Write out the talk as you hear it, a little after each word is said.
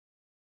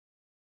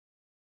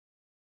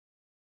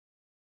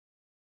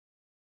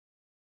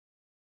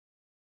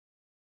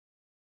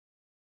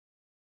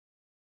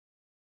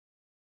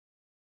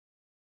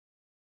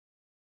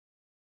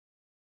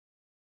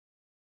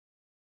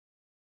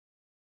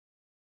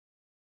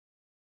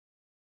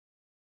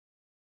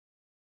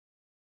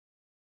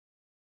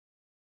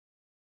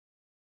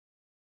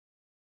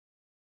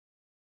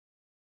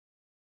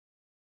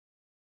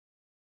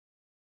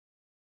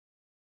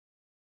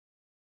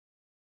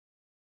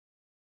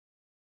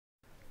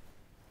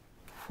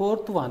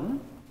Fourth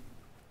one,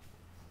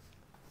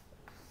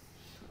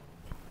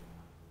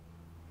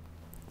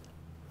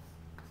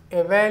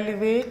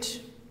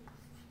 evaluate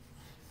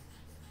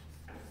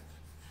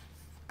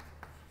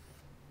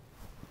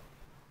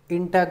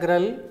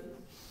integral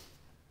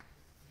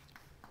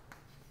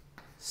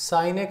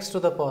sin x to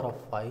the power of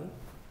 5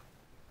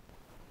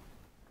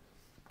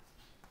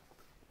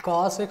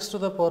 cos x to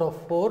the power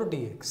of 4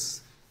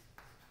 dx.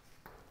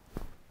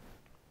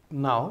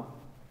 Now,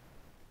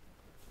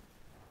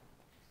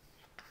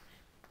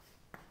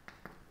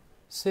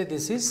 say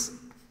this is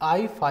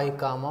I 5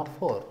 comma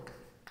 4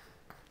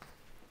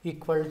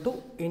 equal to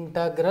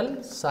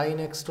integral sin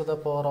x to the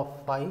power of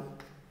 5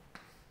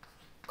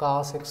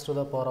 cos x to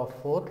the power of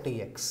 4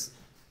 dx.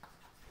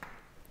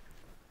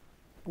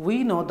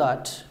 We know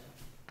that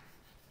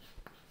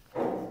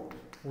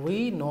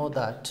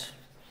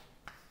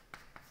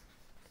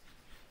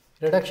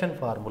reduction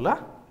formula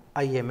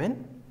IMN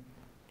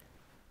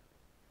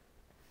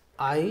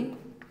I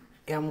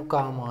m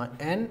comma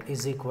n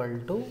is equal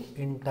to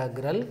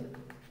integral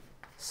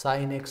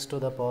sin x to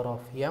the power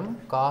of m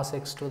cos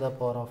x to the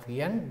power of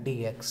n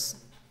dx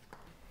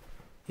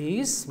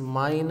is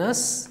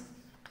minus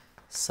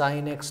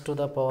sin x to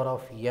the power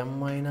of m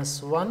minus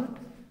 1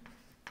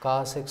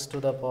 cos x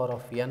to the power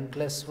of n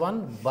plus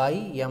 1 by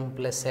m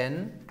plus n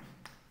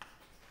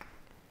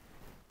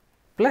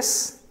plus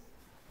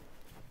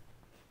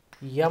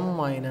m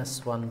minus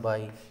 1 by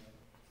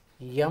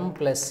m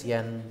plus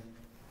n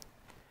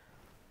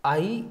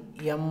I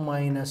m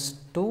minus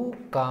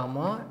 2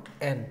 comma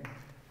n.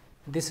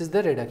 This is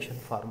the reduction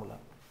formula.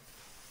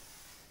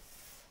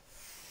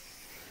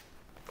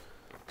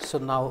 So,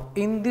 now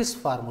in this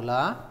formula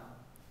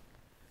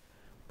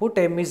put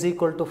m is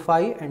equal to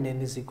 5 and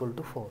n is equal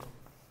to 4.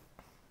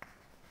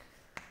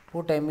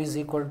 Put m is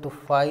equal to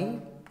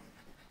 5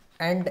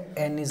 and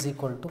n is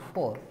equal to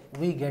 4.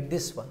 We get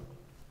this one.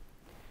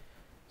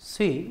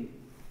 See,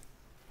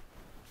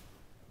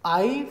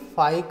 I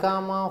 5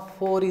 comma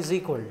 4 is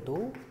equal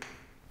to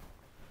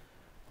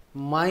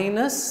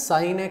minus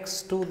sin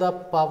x to the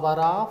power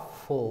of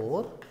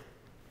 4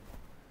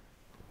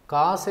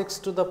 cos x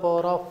to the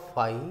power of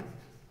 5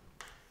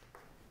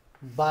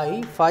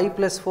 by 5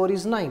 plus 4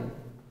 is 9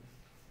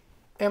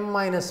 m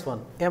minus 1.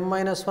 M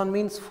minus 1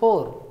 means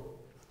 4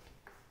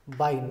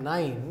 by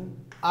 9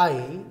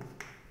 I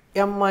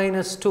m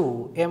minus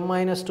 2. M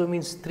minus 2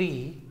 means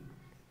 3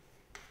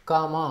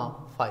 comma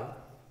 5.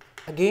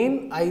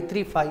 Again I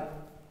 3 5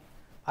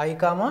 I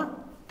comma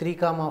 3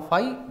 comma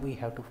 5 we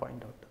have to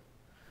find out.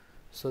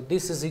 So,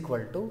 this is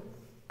equal to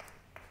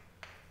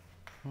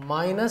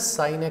minus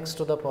sin x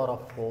to the power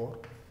of 4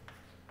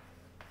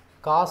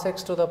 cos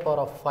x to the power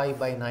of 5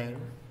 by 9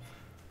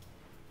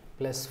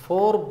 plus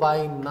 4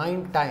 by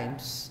 9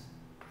 times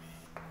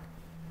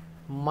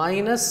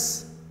minus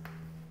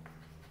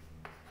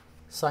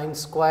sin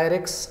square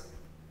x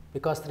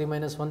because 3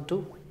 minus 1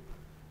 2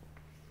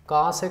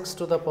 cos x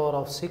to the power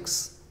of 6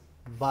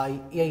 by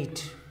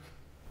 8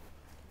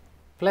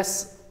 plus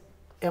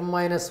m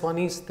minus 1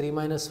 is 3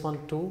 minus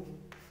 1 2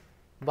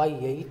 by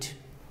 8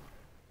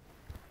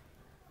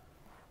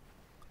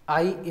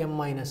 I m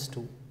minus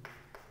 2.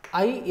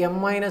 I m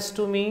minus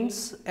 2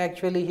 means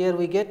actually here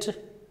we get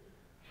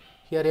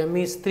here m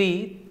is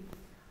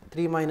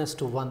 3 minus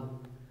 2 1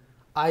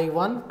 I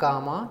 1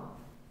 comma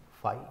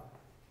 5.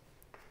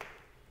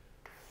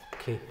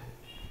 Okay.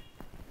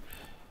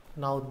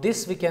 Now,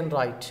 this we can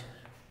write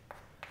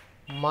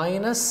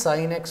minus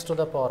sin x to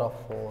the power of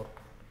 4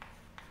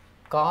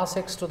 cos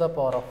x to the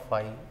power of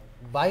 5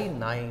 by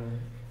 9,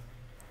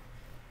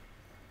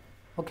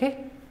 okay,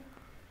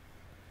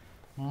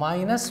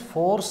 minus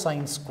 4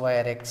 sin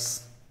square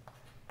x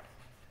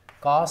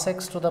cos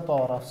x to the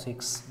power of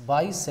 6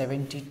 by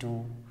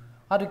 72,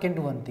 or you can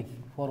do one thing,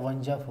 4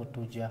 1 ja 4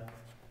 2 ja,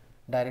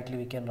 directly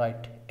we can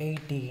write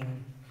 18.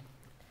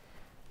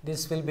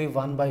 This will be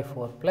 1 by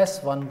 4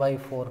 plus 1 by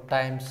 4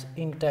 times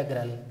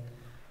integral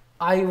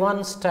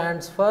I1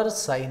 stands for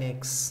sin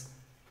x.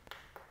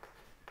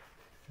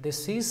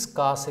 This is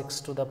cos x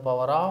to the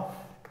power of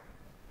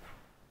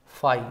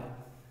 5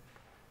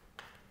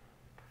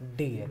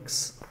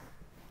 dx.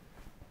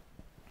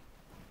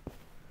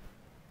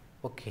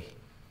 Okay.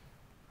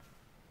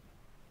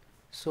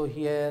 So,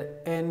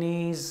 here n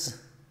is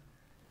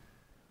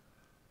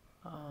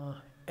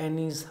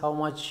how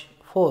much?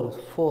 4.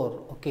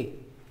 Okay.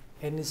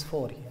 N is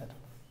 4 here.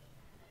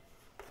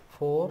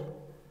 4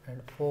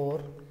 and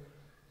 4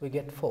 we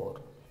get 4.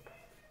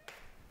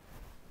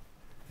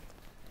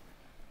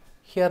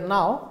 Here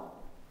now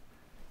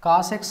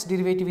cos x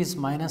derivative is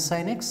minus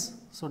sin x.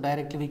 So,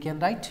 directly we can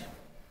write.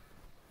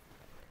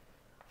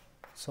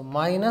 So,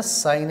 minus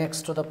sin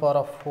x to the power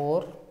of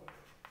 4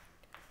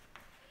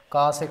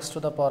 cos x to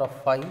the power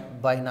of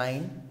 5 by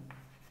 9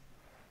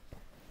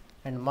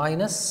 and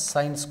minus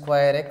sin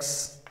square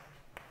x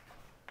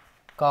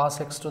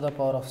cos x to the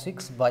power of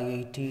 6 by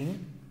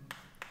 18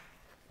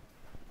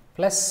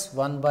 plus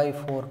 1 by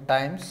 4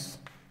 times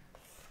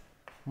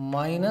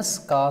minus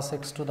cos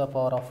x to the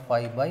power of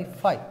 5 by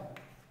 5.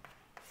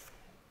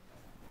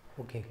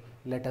 Okay,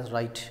 let us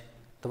write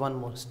the one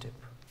more step.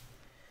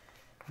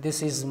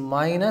 This is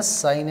minus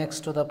sin x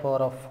to the power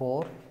of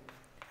 4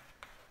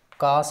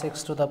 cos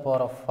x to the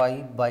power of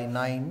 5 by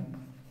 9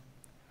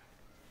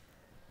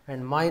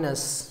 and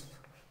minus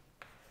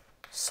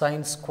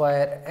sin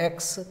square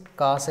x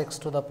cos x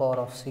to the power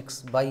of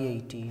 6 by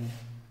 18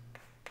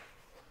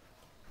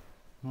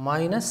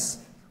 minus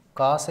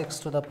cos x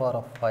to the power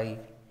of 5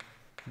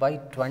 by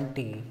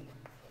 20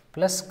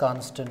 plus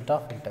constant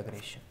of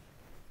integration.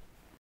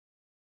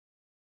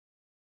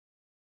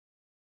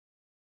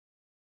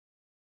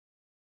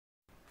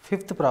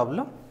 Fifth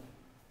problem.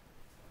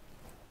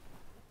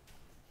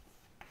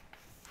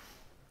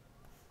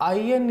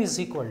 In is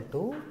equal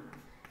to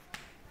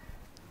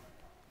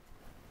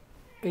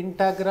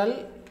integral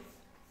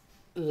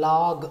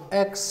log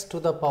x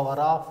to the power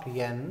of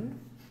n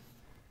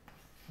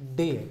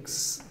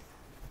dx.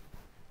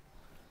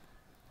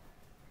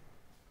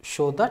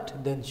 Show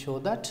that, then show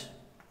that.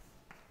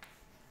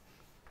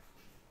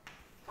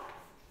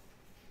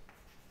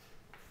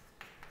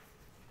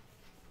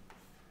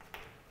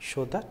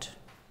 Show that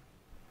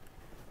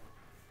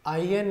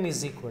In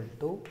is equal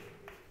to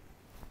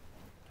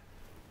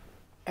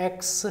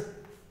x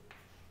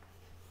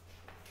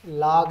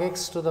log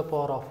x to the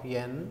power of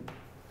n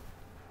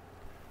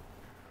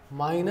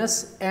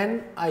minus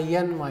n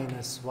in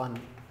minus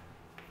 1,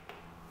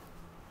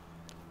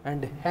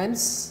 and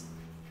hence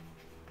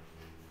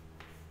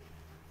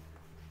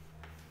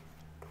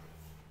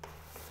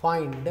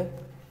find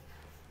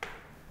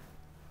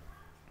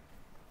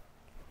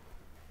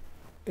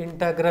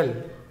integral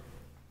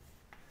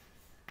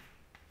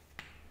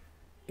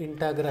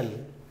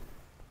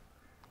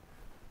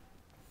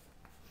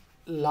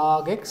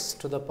log x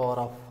to the power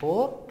of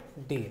 4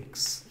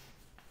 dx.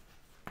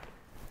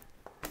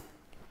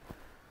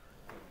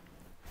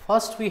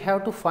 First we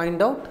have to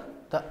find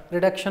out the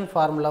reduction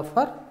formula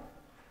for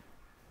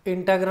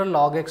integral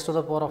log x to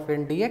the power of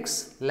n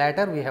dx.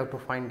 Later we have to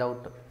find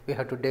out, we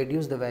have to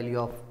deduce the value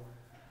of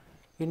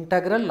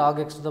integral log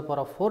x to the power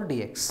of 4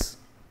 dx.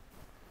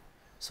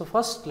 So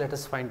first let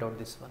us find out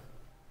this one.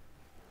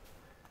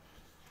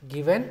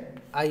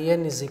 Given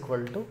In is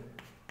equal to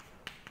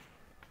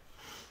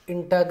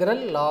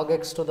integral log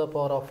x to the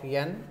power of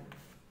n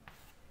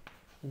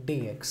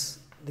dx.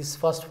 This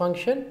first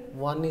function,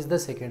 1 is the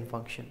second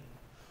function.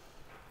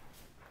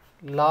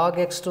 Log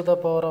x to the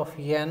power of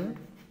n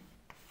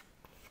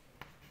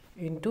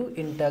into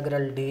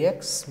integral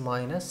dx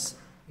minus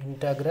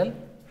integral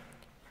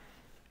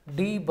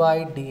d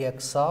by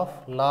dx of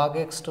log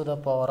x to the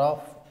power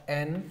of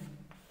n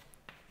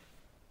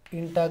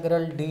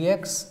integral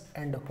dx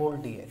and whole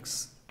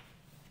dx.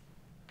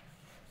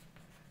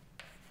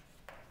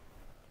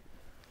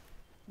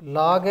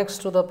 Log x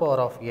to the power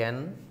of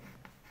n,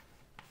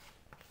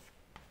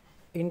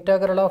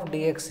 integral of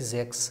dx is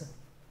x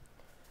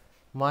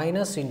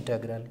minus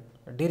integral,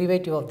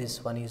 derivative of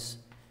this one is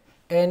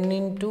n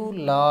into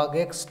log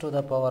x to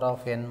the power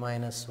of n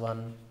minus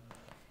 1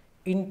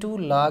 into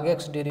log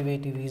x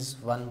derivative is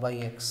 1 by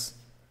x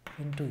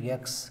into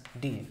x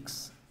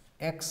dx.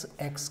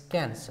 X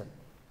cancel.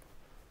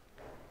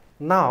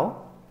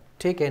 Now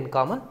take n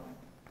common,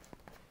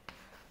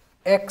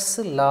 x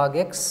log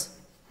x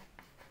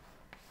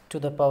to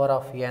the power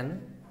of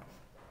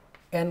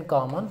n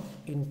common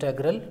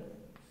integral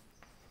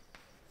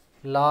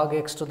log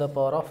x to the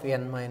power of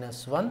n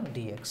minus 1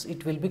 dx.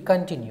 It will be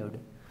continued.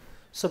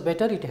 So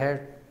better it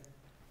had,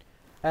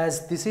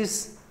 as this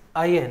is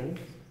In,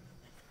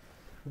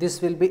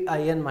 this will be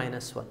In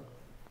minus 1.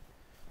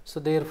 So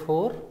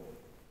therefore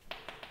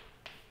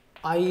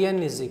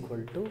In is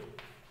equal to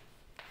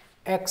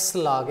x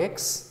log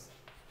x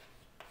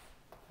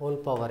whole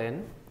power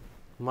n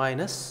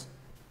minus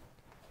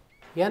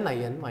in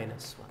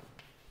minus 1.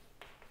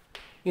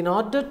 In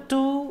order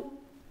to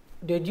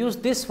deduce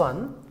this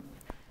one,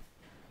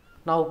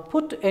 now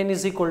put n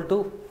is equal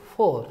to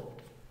 4.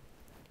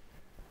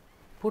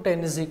 Put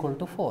n is equal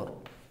to 4.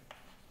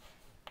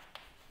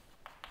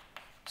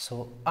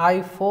 So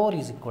I4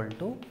 is equal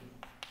to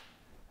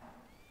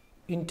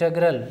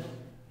integral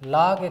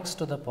log x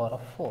to the power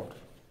of 4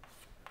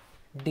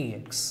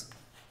 dx.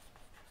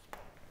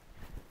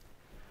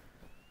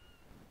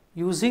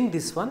 Using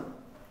this one,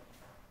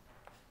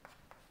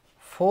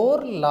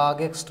 4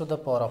 log x to the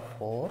power of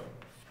 4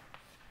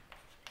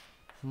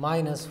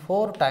 minus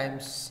 4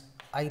 times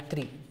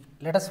I3.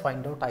 Let us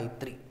find out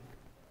I3.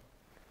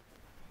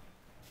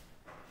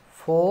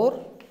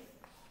 4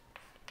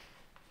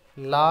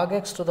 log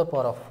x to the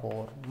power of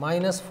 4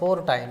 minus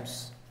 4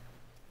 times,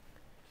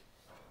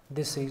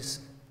 this is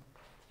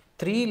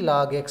 3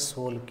 log x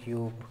whole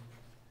cube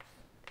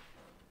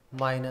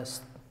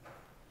minus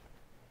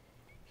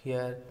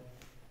here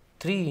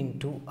 3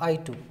 into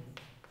I2.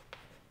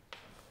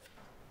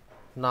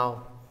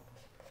 Now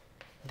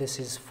this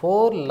is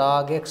 4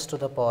 log x to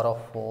the power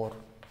of 4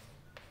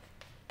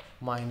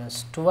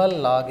 minus 12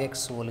 log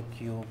x whole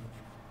cube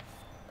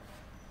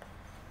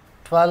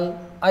 12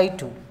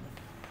 I2.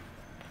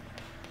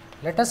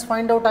 Let us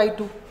find out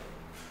I2.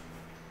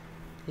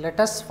 Let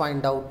us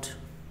find out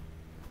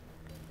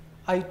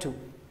I2.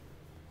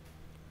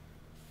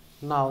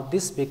 Now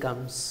this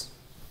becomes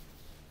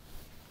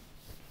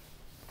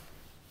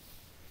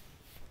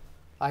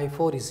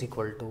I4 is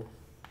equal to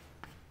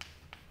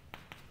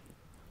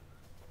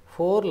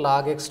 4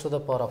 log x to the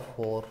power of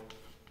 4,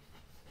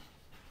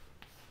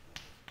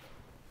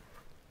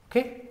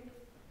 okay,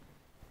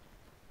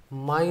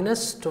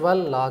 minus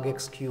 12 log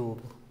x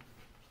cube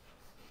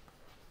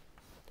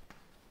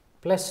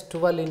plus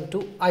 12 into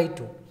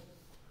I2.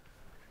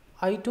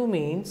 I2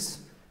 means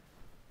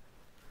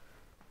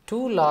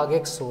 2 log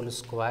x whole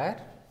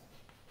square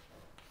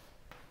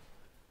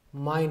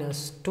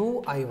minus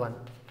 2 I1.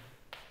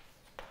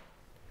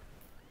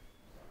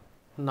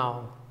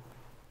 Now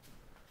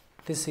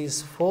this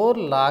is 4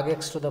 log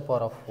x to the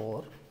power of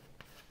 4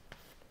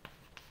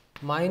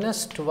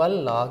 minus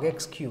 12 log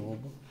x cube,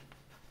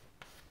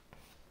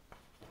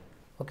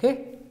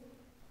 okay,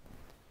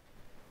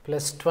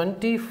 plus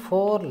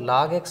 24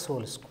 log x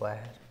whole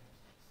square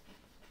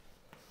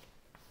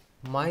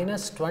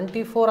minus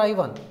 24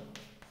 I1.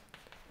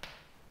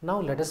 Now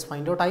let us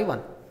find out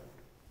I1.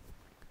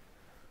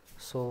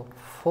 So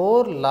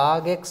 4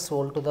 log x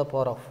whole to the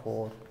power of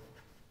 4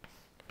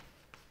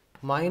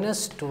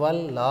 minus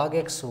 12 log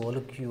x whole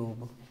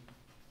cube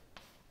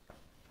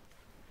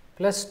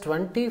plus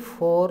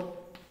 24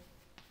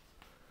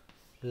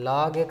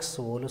 log x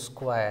whole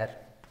square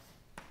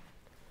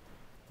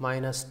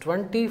minus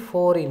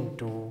 24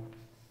 into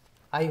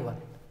I1.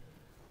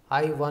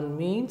 I1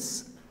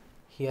 means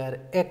here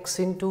x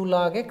into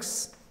log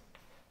x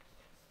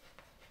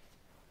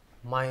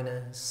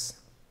minus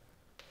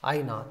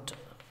I naught.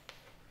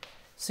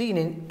 See,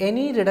 in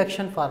any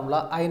reduction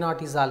formula, I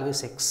naught is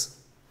always x.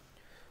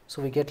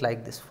 So we get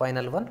like this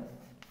final one,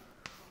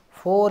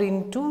 4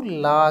 into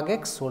log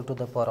x whole to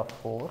the power of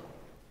 4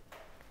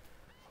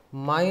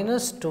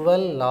 minus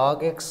 12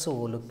 log x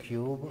whole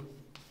cube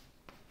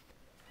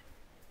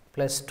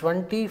plus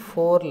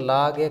 24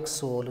 log x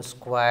whole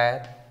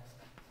square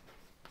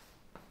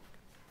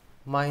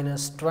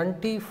minus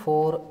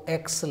 24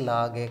 x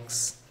log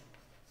x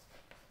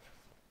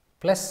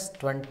plus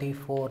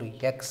 24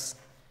 x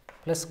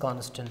plus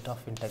constant of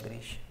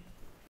integration.